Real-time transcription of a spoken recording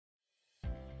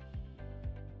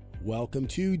Welcome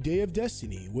to Day of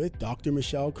Destiny with Dr.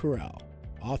 Michelle Corral,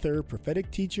 author, prophetic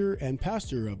teacher, and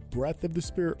pastor of Breath of the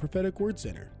Spirit Prophetic Word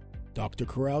Center. Dr.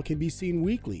 Corral can be seen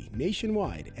weekly,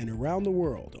 nationwide, and around the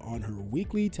world on her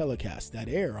weekly telecasts that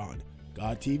air on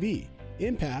God TV,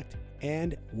 Impact,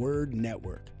 and Word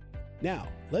Network. Now,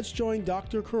 let's join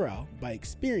Dr. Corral by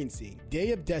experiencing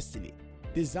Day of Destiny,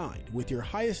 designed with your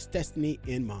highest destiny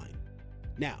in mind.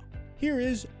 Now, here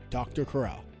is Dr.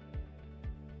 Corral.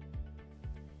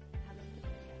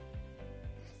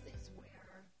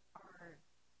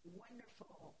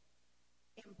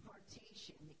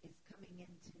 Is coming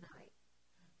in tonight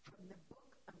from the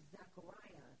book of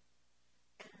Zechariah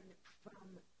and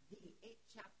from the 8th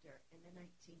chapter and the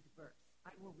 19th verse.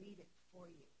 I will read it for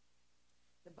you.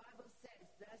 The Bible says,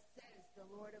 "Thus says the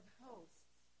Lord of hosts,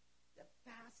 the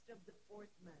fast of the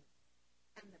 4th month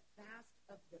and the fast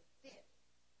of the 5th,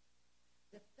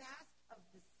 the fast of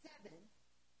the 7th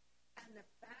and the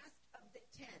fast of the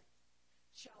 10th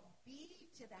shall be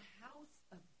to the house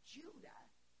of Judah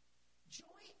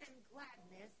joy and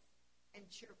gladness and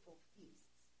cheerful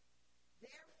feasts.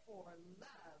 Therefore,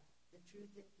 love the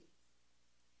truth and peace."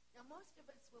 Now, most of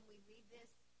us, when we read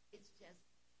this, it's just,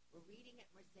 we're reading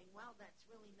it and we're saying, well, that's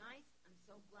really nice. I'm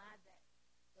so glad that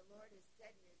the Lord has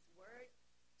said in his word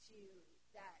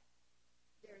that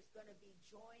there's going to be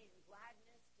joy and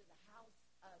gladness to the house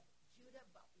of Judah.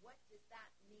 But what does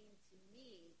that mean to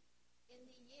me in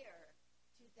the year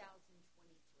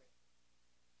 2023?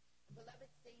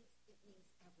 Beloved saints, it means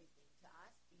everything to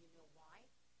us. Do you know why?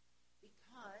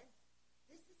 Because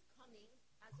this is coming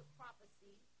as a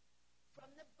prophecy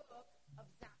from the book of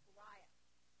Zechariah.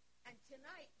 And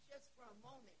tonight, just for a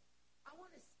moment, I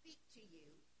want to speak to you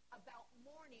about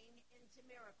mourning into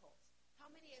miracles. How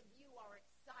many of you are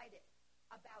excited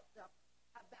about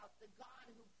the God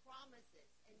who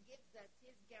promises and gives us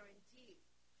his guarantees?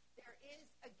 There is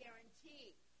a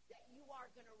guarantee that you are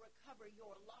going to recover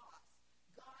your loss.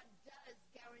 God does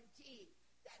guarantee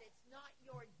that it's not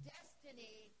your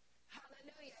destiny,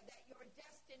 hallelujah, that your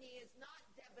destiny is not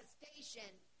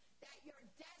devastation, that your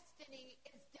destiny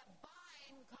is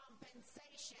divine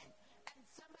compensation. And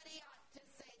somebody ought to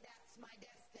say, that's my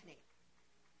destiny.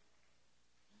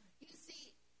 You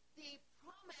see, the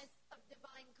promise of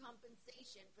divine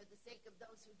compensation, for the sake of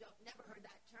those who never heard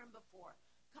that term before,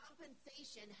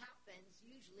 compensation happens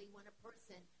usually when a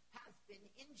person has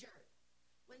been injured.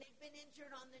 When they've been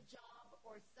injured on the job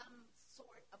or some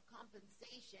sort of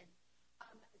compensation,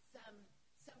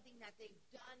 something that they've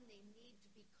done, they need to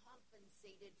be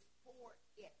compensated for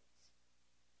it.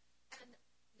 And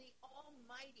the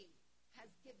Almighty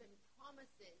has given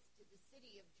promises to the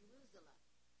city of Jerusalem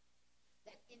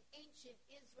that in ancient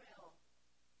Israel,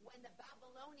 when the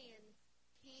Babylonians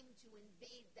came to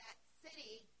invade that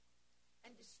city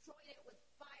and destroyed it with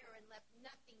fire and left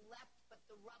nothing left but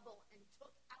the rubble and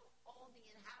took out all the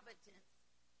inhabitants.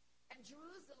 And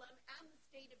Jerusalem and the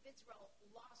state of Israel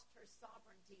lost her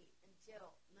sovereignty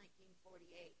until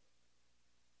 1948.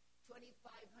 2,500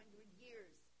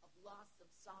 years of loss of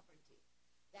sovereignty.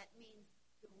 That means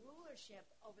the rulership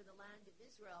over the land of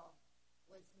Israel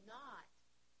was not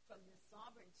from the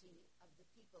sovereignty of the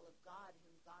people of God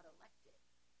whom God elected.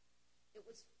 It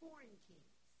was foreign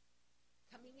kings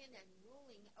coming in and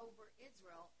ruling over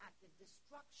Israel at the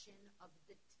destruction of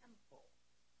the temple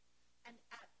and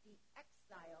at the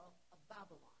exile of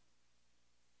Babylon.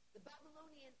 The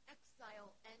Babylonian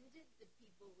exile ended, the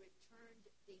people returned,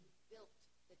 they built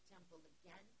the temple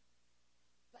again,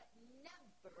 but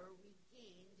never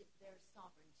regained their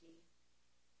sovereignty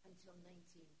until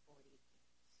 1948.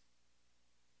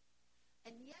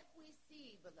 And yet we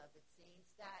see, beloved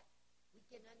saints, that we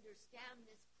can understand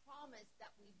this promise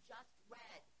that we just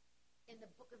read in the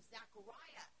book of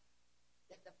Zechariah,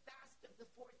 that the fast of the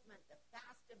 4th month, the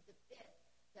fast of the 5th,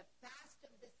 the fast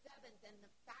of the 7th, and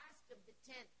the fast of the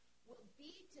 10th will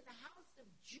be to the house of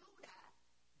Judah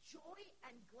joy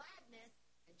and gladness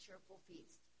and cheerful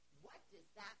feast. What does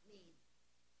that mean?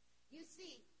 You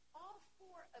see, all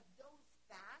 4 of those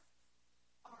fasts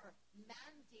are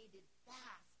mandated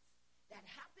fasts that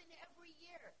happen every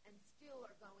year and still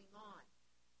are going on.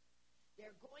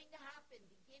 They're going to happen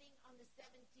beginning on the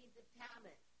 17th of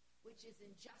Tammuz, which is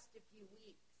in just a few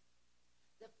weeks.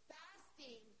 The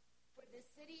fasting for the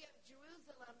city of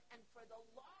Jerusalem and for the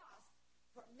loss,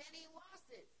 for many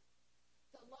losses.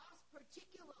 The loss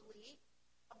particularly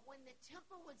of when the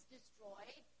temple was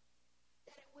destroyed,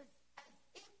 that it was as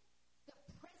if the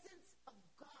presence of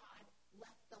God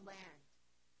left the land.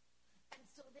 And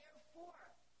so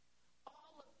therefore,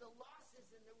 all of the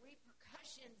losses and the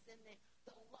repercussions and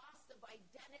the loss of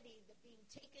identity, the being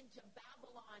taken to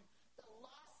Babylon, the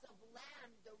loss of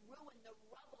land, the ruin, the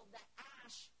rubble that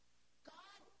Ash,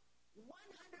 God, 150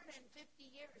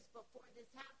 years before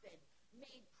this happened,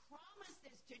 made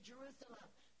promises to Jerusalem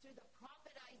through the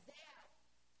prophet Isaiah.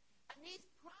 And these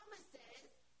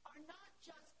promises are not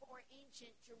just for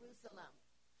ancient Jerusalem.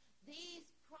 These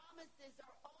promises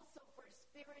are also for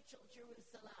spiritual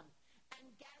Jerusalem. And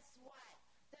guess what?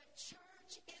 The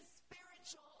church is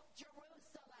spiritual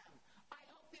Jerusalem. I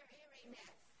hope you're hearing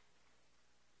this.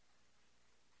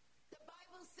 The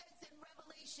Bible says in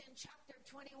Revelation chapter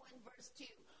 21, verse 2,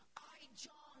 I,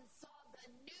 John, saw the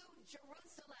new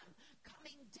Jerusalem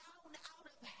coming down out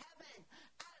of heaven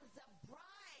as a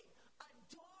bride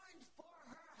adorned for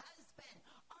her husband.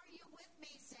 Are you with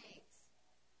me, saints?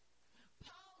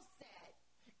 Paul said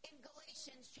in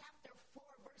Galatians chapter 4,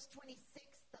 verse 26,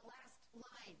 the last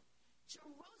line,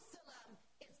 Jerusalem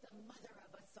is the mother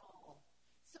of us all.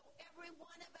 So every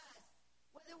one of us,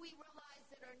 whether we realize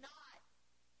it or not,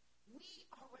 we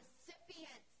are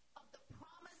recipients of the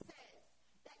promises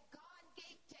that God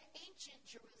gave to ancient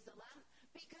Jerusalem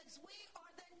because we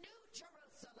are the new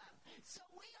Jerusalem. So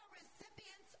we are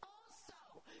recipients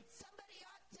also. Somebody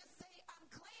ought to say, I'm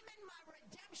claiming my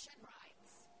redemption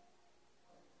rights.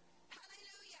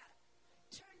 Hallelujah.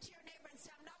 Turn to your neighbor and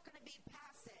say, I'm not going to be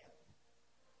passive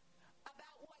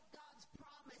about what God's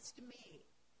promised me.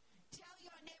 Tell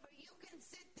your neighbor, you can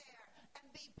sit there and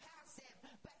be passive,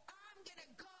 but I'm going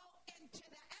to go into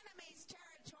the enemy's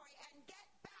territory and get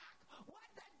back what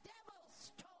the devil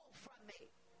stole from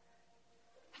me.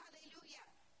 Hallelujah.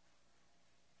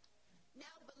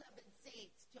 Now, beloved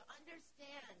saints, to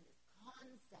understand this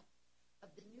concept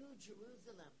of the New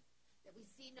Jerusalem that we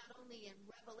see not only in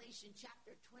Revelation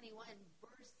chapter 21,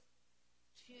 verse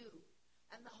 2,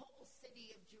 and the whole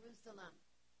city of Jerusalem,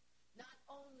 not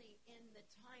only in the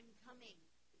time coming,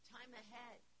 the time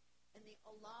ahead, and the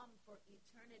olam for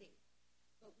eternity,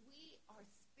 but we are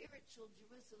spiritual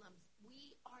Jerusalems.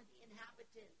 We are the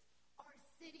inhabitants. Our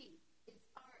city is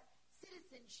our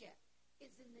citizenship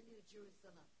is in the New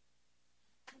Jerusalem.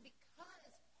 And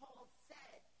because Paul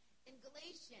said in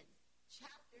Galatians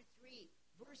chapter 3,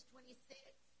 verse 26,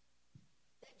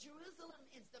 that Jerusalem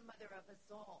is the mother of us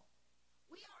all,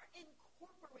 we are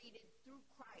incorporated through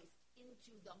Christ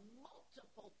into the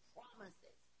multiple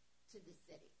promises to the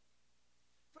city.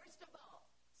 First of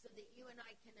all, so that you and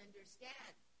I can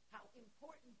understand how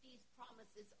important these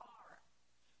promises are.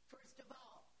 First of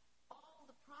all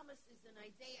the promises in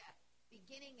Isaiah,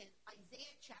 beginning in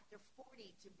Isaiah chapter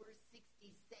 40 to verse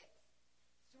 66,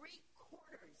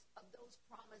 3/4 of those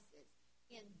promises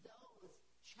in those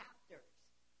chapters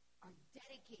are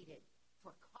dedicated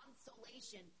for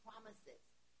consolation promises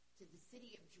to the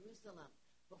city of Jerusalem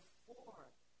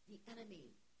before the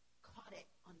enemy caught it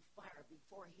on fire,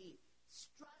 before he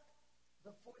struck,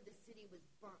 before the city was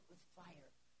burnt with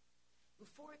fire,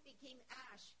 before it became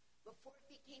ash, before it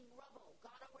became rubble.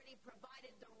 God already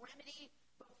provided the remedy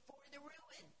before the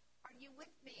ruin. Are you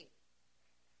with me?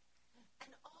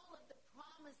 And all of the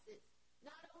promises,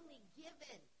 not only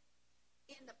given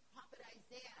in the prophet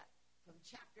Isaiah from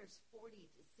chapters 40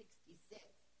 to 66,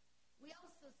 we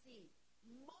also see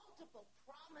multiple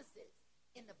promises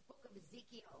in the book of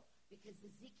Ezekiel, because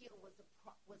Ezekiel was a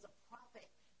prophet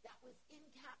that was in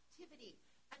captivity.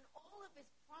 And all of his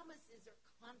promises are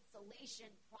consolation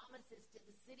promises to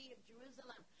the city of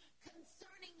Jerusalem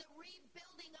concerning the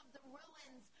rebuilding of the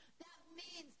ruins. That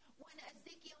means when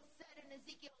Ezekiel said in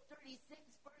Ezekiel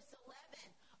 36, verse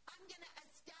 11, I'm going to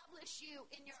establish you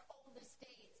in your old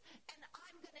estates, and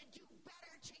I'm going to do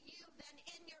better to you than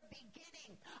in your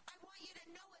beginning. I want you to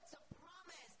know it's a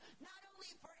promise, not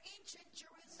only for ancient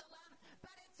Jerusalem,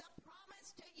 but it's a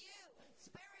promise to you,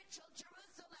 spiritual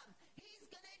Jerusalem. He's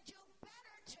going to do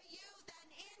better to you than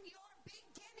in your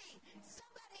beginning.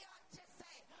 Somebody ought to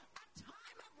say, a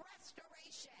time of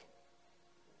restoration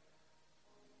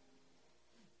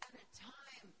and a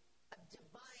time of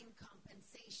divine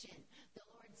compensation. The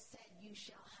Lord said, you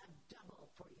shall have double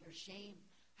for your shame.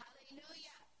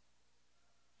 Hallelujah.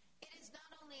 It is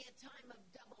not only a time of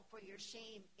double for your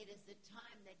shame, it is the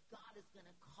time that God is going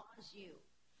to cause you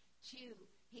to,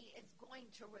 he is going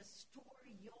to restore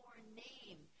your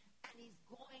name, and he's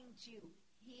going to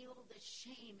heal the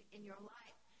shame in your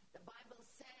life. The Bible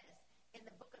says in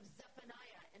the book of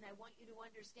Zephaniah, and I want you to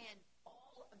understand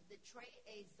all of the Trei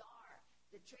Azar.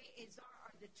 The Trei Azar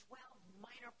are the 12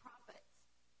 minor prophets.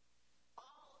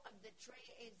 All of the Trei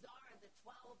Azar, the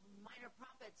 12 minor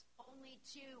prophets, only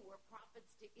 2 were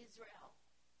prophets to Israel.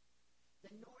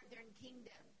 The northern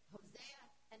kingdom, Hosea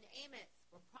and Amos,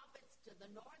 were prophets to the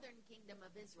northern kingdom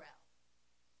of Israel.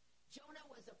 Jonah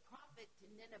was a prophet to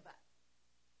Nineveh.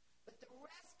 But the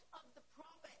rest of the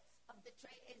prophets of the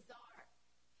Trei Azar,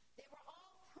 they were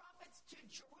all prophets to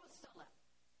Jerusalem.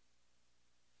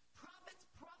 Prophets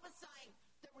prophesying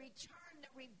the return, the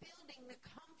rebuilding, the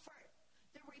comfort,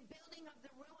 the rebuilding of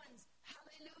the ruins.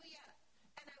 Hallelujah.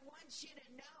 And I want you to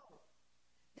know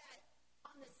that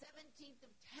on the 17th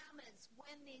of Tammuz,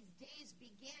 when these days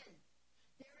begin,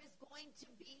 there is going to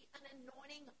be an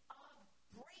anointing of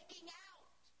breaking out.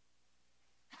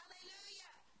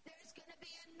 Hallelujah. There's going to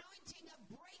be anointing of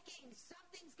breaking.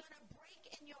 Something's going to break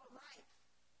in your life.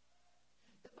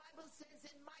 The Bible says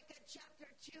in Micah chapter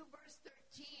 2, verse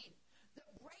 13, the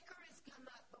breaker has come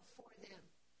up before them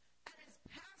and has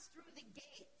passed through the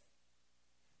gates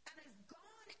and has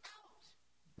gone out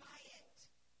by it,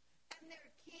 and their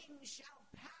king shall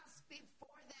pass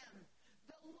before them.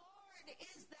 The Lord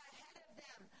is the head of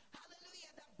them.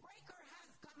 Hallelujah. The breaker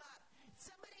has come up.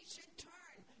 Somebody should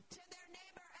turn to their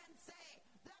neighbor and say,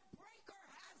 the breaker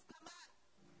has come up.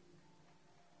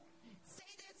 Say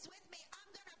this with me.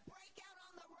 I'm going to break out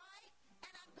on the right,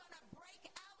 and I'm going to break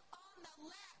out on the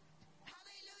left.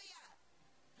 Hallelujah.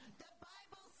 The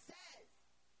Bible says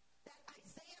that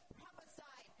Isaiah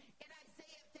prophesied in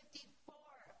Isaiah 54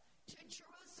 to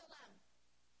Jerusalem,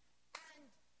 and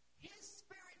his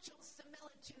spiritual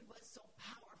similitude was so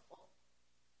powerful.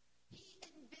 He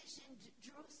envisioned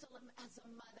Jerusalem as a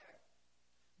mother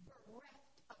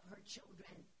bereft of her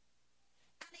children,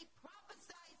 and he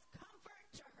prophesies comfort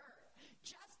to her,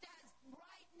 just as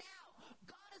right now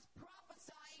God is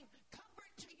prophesying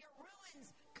comfort to your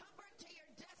ruins, comfort to your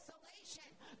desolation,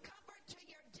 comfort to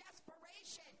your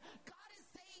desperation. God is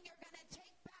saying you're going to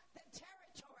take back the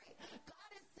territory. God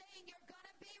is saying you're going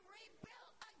to be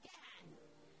rebuilt again.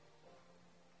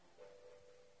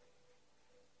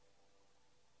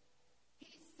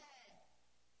 He said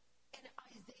in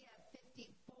Isaiah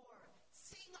 54,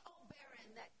 sing, O barren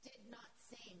that did not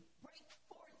sing. Break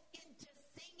forth into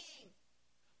singing.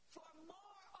 For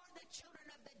more are the children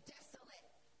of the desolate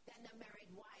than the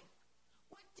married wife.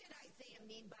 What did Isaiah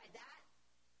mean by that?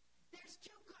 There's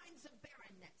two kinds of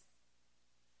barrenness.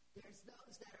 There's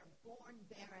those that are born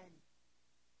barren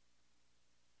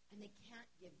and they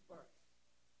can't give birth.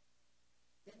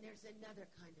 Then there's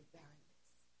another kind of barrenness.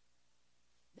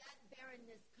 That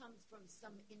barrenness comes from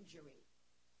some injury.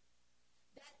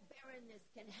 That barrenness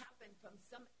can happen from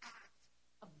some act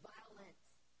of violence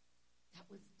that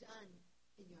was done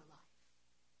in your life.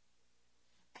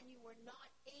 And you were not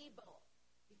able,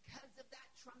 because of that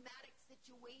traumatic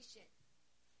situation,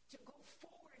 to go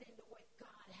forward into what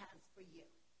God has for you.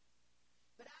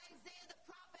 But Isaiah the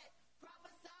prophet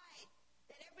prophesied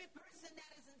that every person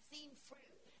that hasn't seen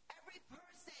fruit, every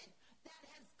person that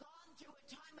has gone through a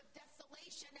time of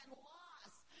desolation and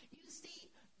loss, you see,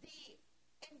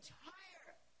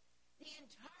 the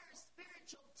entire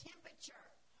spiritual temperature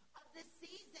of the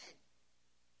season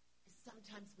is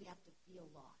sometimes we have to feel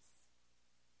loss.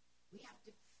 We have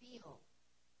to feel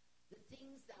the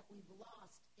things that we've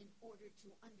lost in order to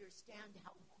understand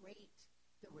how great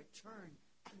the return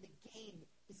and the gain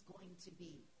is going to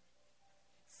be.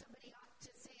 Somebody ought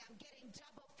to say, I'm getting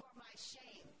double for my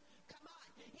shame. Come on.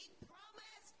 He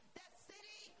promised the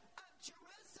city of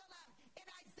Jerusalem in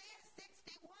Isaiah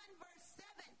 61 verse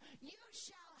 7, you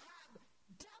shall have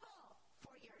double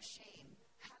for your shame.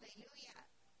 Hallelujah.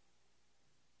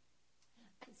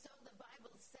 And so the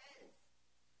Bible says,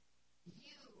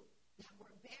 you that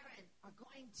were barren are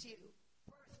going to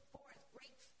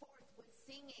break forth with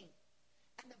singing.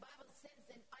 And the Bible says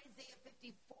in Isaiah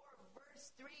 54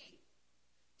 verse 3,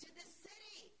 to the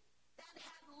city that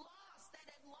had lost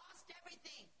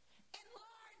everything,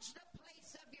 enlarge the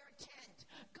place of your tent.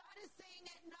 God is saying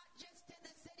it not just to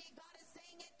the city, God is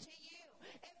saying it to you.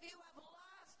 If you have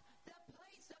lost the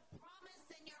place of promise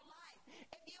in your life,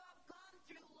 if you have gone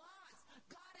through loss,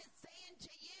 God is saying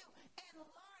to you,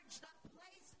 enlarge the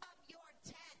place of your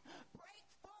tent. Break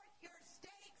forth your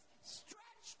stakes,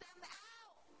 stretch them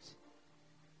out.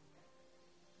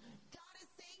 God is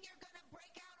saying you're going to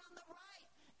break out on the right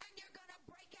and you're going to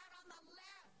break out on the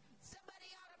left. Somebody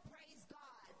ought to praise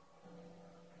God.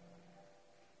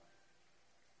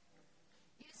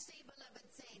 You see, beloved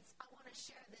saints, I want to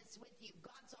share this with you.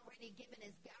 God's already given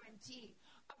his guarantee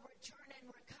of return and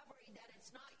recovery, that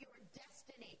it's not your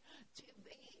destiny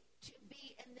to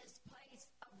be in this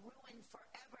place of ruin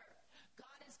forever.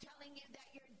 God is telling you that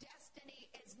your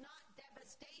destiny is not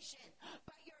devastation,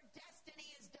 but your destiny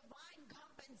is divine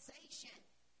compensation.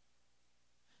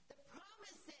 The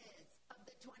promises of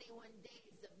the 21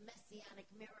 days of messianic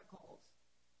miracles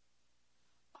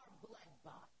are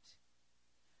blood-bought.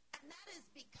 And that is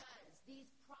because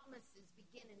these promises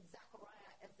begin in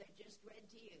Zechariah, as I just read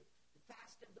to you. The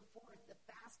fast of the 4th, the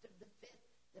fast of the 5th,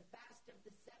 the fast of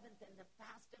the 7th, and the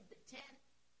fast of the 10th.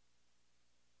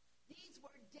 These were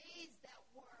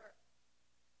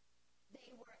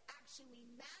actually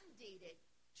mandated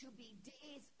to be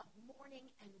days of mourning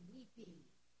and weeping.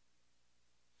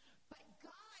 But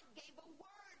God gave a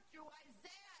word through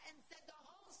Isaiah and said the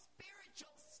whole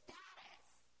spiritual status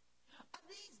of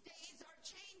these days are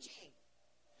changing.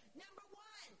 Number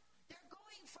one, they're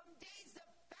going from days of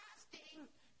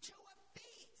fasting to a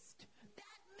feast.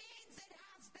 That means it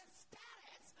has the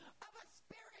status of a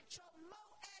spiritual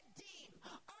moedim.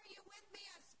 Are you with me?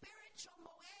 A spiritual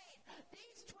moed.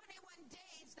 These 21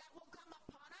 days that will come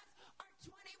upon us are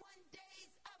 21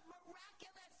 days of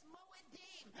miraculous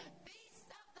moedim. Feast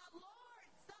of the Lord.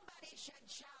 Somebody should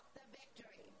shout the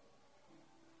victory.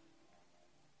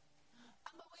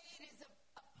 A moed is a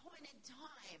appointed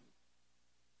time.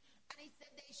 And he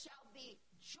said they shall be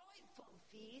joyful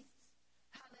feasts.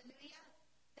 Hallelujah.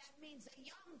 That means a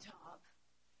Yom Tov.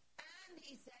 And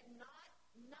he said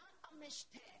not a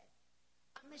mishtet.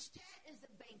 A mishtet is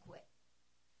a banquet.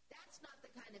 That's not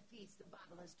the kind of feast the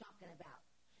Bible is talking about.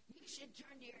 You should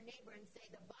turn to your neighbor and say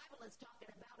the Bible is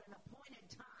talking about an appointed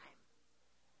time.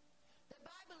 The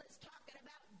Bible is talking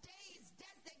about days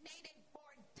designated for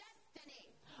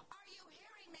destiny. Are you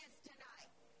hearing this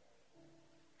tonight?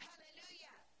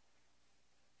 Hallelujah.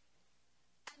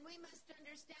 And we must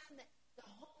understand that the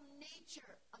whole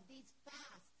nature of these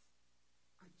fasts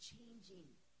are changing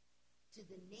to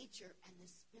the nature and the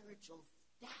spiritual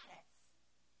status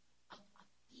of a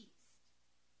feast.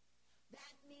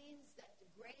 That means that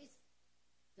the grace,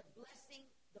 the blessing,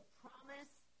 the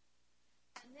promise,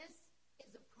 and this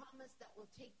is a promise that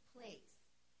will take place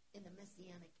in the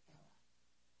Messianic era.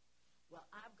 Well,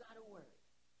 I've got a word.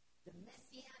 The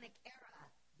Messianic era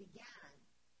began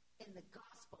in the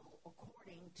gospel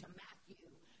according to Matthew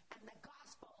and the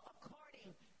gospel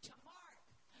according to Mark,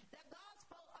 the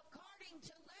gospel according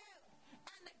to Luke,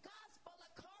 and the gospel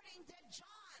according to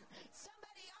John.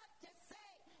 Somebody ought to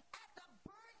say, at the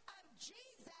birth of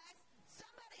Jesus,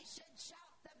 somebody should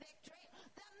shout the victory.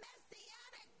 The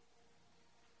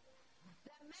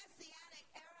Messianic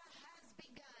era has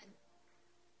begun.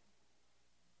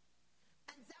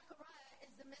 And Zechariah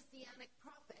is the Messianic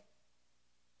prophet.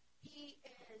 He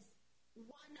is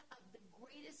one of the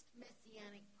greatest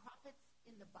Messianic prophets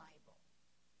in the Bible.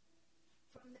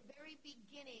 From the very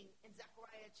beginning in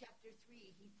Zechariah chapter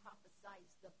 3, he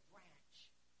prophesies the branch.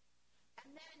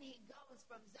 And then he goes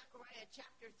from Zechariah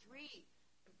chapter 3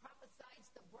 and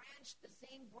prophesies the branch, the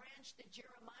same branch that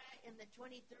Jeremiah in the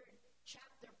 23rd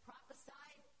chapter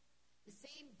prophesied, the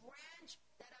same branch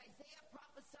that Isaiah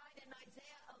prophesied in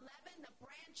Isaiah 11, the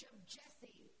branch of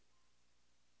Jesse.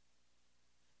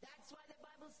 That's why the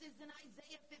Bible says in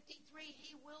Isaiah 53,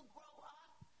 he will grow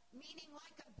up, meaning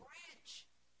like a branch.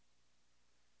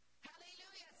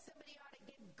 Hallelujah. Somebody ought to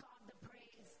give God the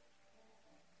praise.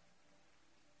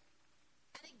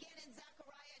 And again in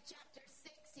Zechariah chapter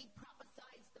 6, he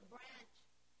prophesies the branch.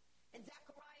 In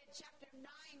Zechariah chapter 9,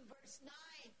 verse 9,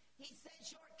 he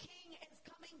says, your king is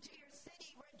coming to your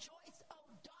city. Rejoice, O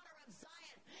daughter of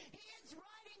Zion. He is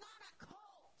riding on a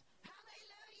colt.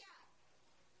 Hallelujah.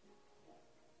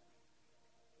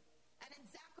 And in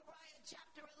Zechariah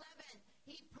chapter 11,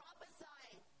 he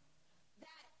prophesied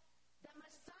that the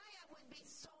Messiah would be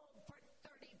sold for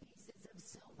 30 pieces of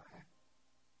silver.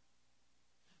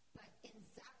 But in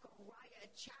Zechariah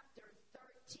chapter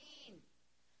 13,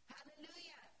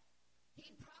 hallelujah,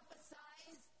 he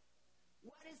prophesies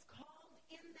what is called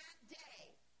in that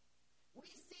day.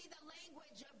 We see the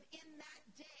language of in that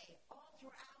day all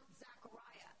throughout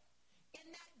Zechariah. In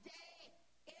that day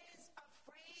is a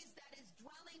phrase that is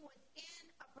dwelling within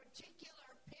a particular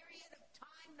period of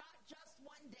time, not just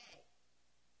one day.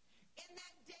 In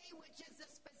that day, which is a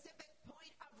specific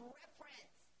point of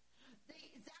reference,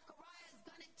 Zechariah is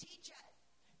going to teach us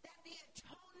that the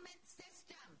atonement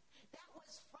system that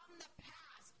was from the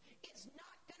past is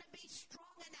not going to be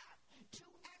strong enough to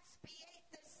expiate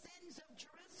the sins of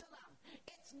Jerusalem.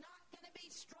 It's not going to be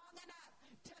strong enough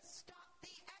to stop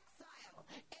the exile.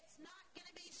 It's not going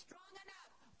to be strong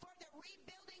enough for the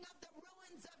rebuilding of the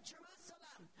ruins of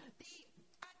Jerusalem. The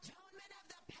atonement of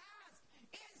the past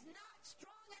is not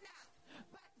strong enough.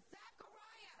 But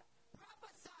Zechariah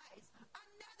prophesies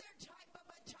another type of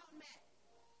atonement.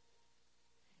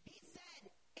 He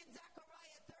said in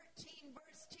Zechariah 13,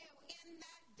 verse 2, in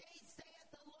that day saith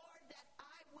the Lord that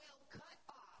I will cut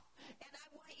off. And I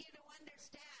want you to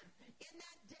understand, in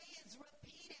that day is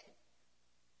repeated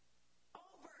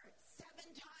over 7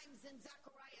 times in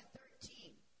Zechariah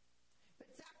 13.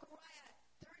 But Zechariah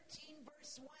 13,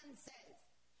 verse 1 says,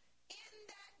 in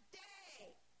that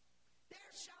day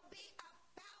there shall be a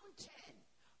fountain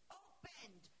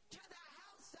opened to the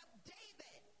house of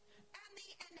David and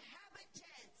the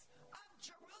inhabitants of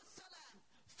Jerusalem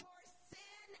for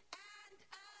sin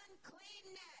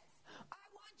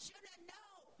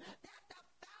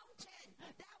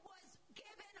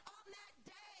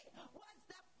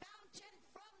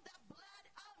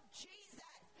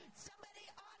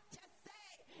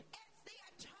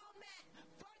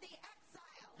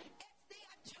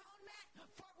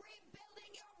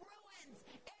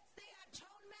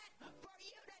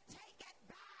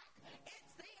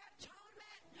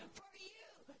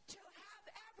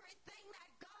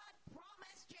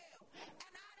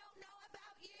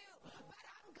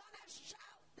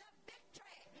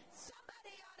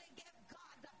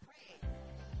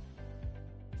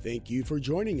Thank you for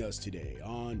joining us today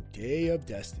on Day of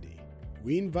Destiny.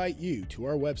 We invite you to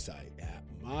our website at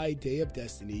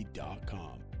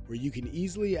mydayofdestiny.com, where you can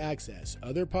easily access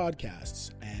other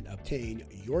podcasts and obtain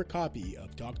your copy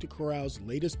of Dr. Corral's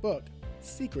latest book,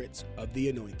 Secrets of the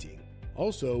Anointing.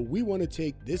 Also, we want to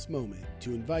take this moment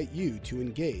to invite you to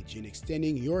engage in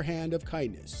extending your hand of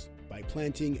kindness by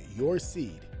planting your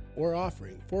seed or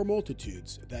offering for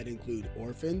multitudes that include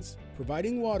orphans,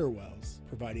 providing water wells,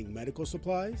 providing medical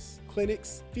supplies,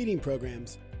 clinics, feeding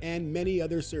programs, and many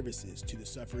other services to the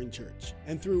suffering church,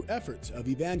 and through efforts of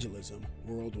evangelism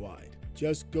worldwide.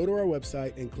 Just go to our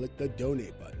website and click the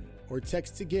donate button or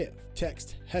text to give.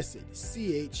 Text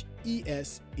HESED,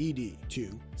 CHESED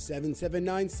to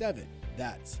 7797.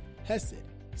 That's HESED,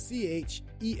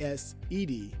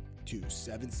 CHESED to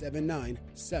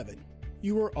 7797.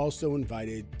 You are also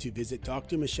invited to visit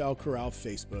Dr. Michelle Corral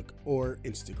Facebook or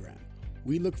Instagram.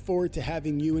 We look forward to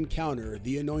having you encounter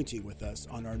the anointing with us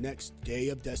on our next Day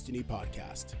of Destiny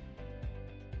podcast.